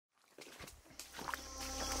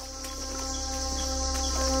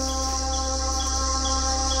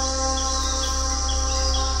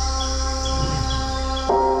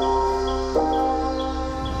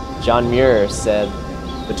John Muir said,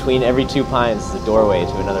 "Between every two pines is a doorway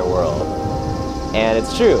to another world." And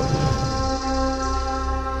it's true.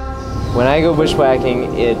 When I go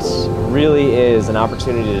bushwhacking, it really is an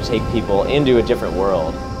opportunity to take people into a different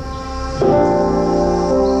world.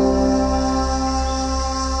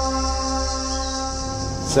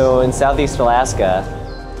 So in Southeast Alaska,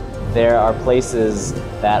 there are places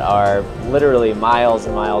that are literally miles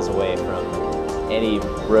and miles away from any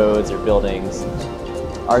roads or buildings.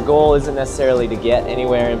 Our goal isn't necessarily to get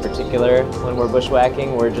anywhere in particular when we're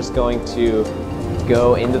bushwhacking. We're just going to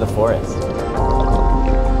go into the forest.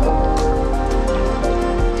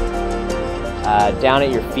 Down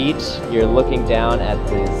at your feet, you're looking down at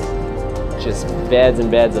these just beds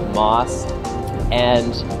and beds of moss,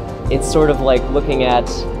 and it's sort of like looking at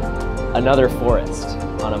another forest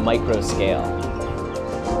on a micro scale.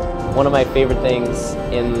 One of my favorite things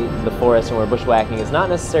in the forest when we're bushwhacking is not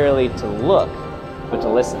necessarily to look, but to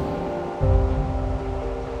listen.